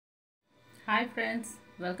Hi friends,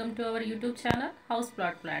 welcome to our YouTube channel House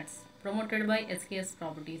Plot Flats promoted by SKS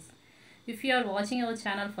Properties. If you are watching our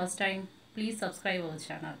channel first time, please subscribe our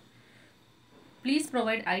channel. Please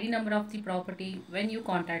provide ID number of the property when you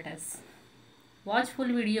contact us. Watch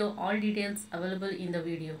full video, all details available in the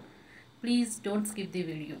video. Please don't skip the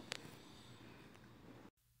video.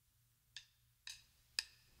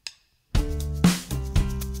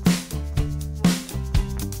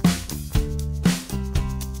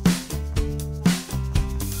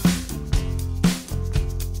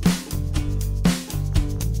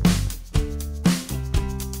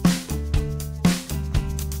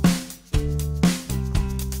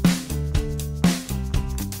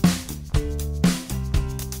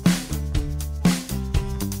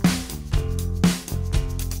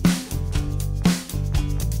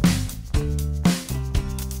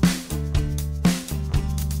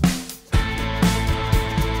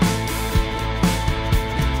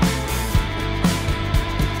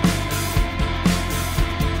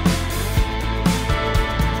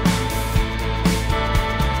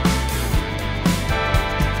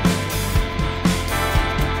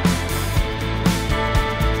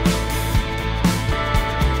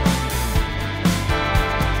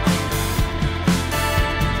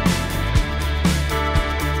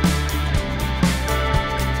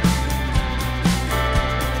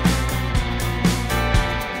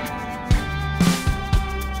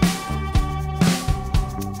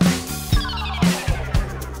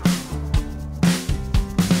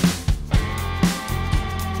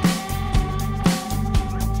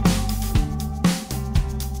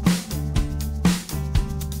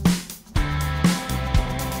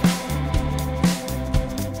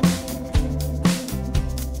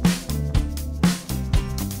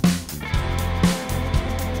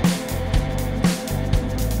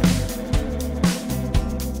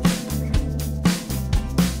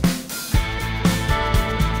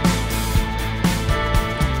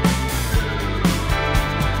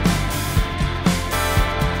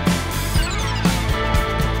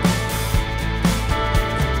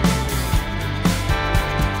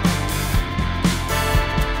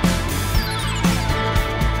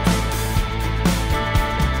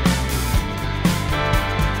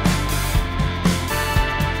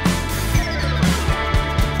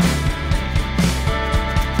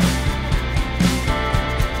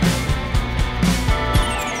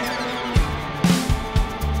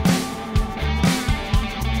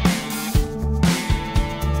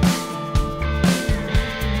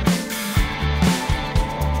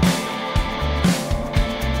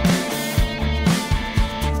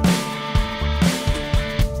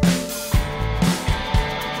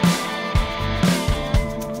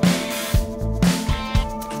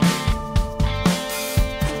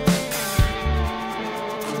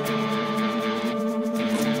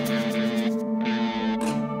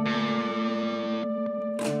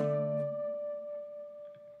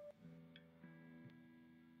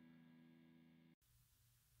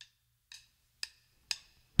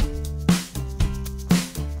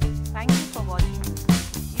 Thank you for watching.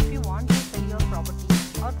 If you want to sell your property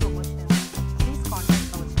or promotion, please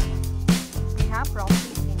contact our channel. We have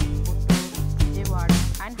properties in Guntur, Hyderabad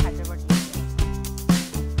and Hyderabad.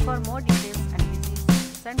 For more details and visits,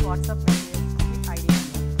 send WhatsApp messages with ID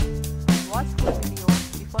number. Watch full video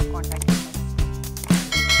before contacting.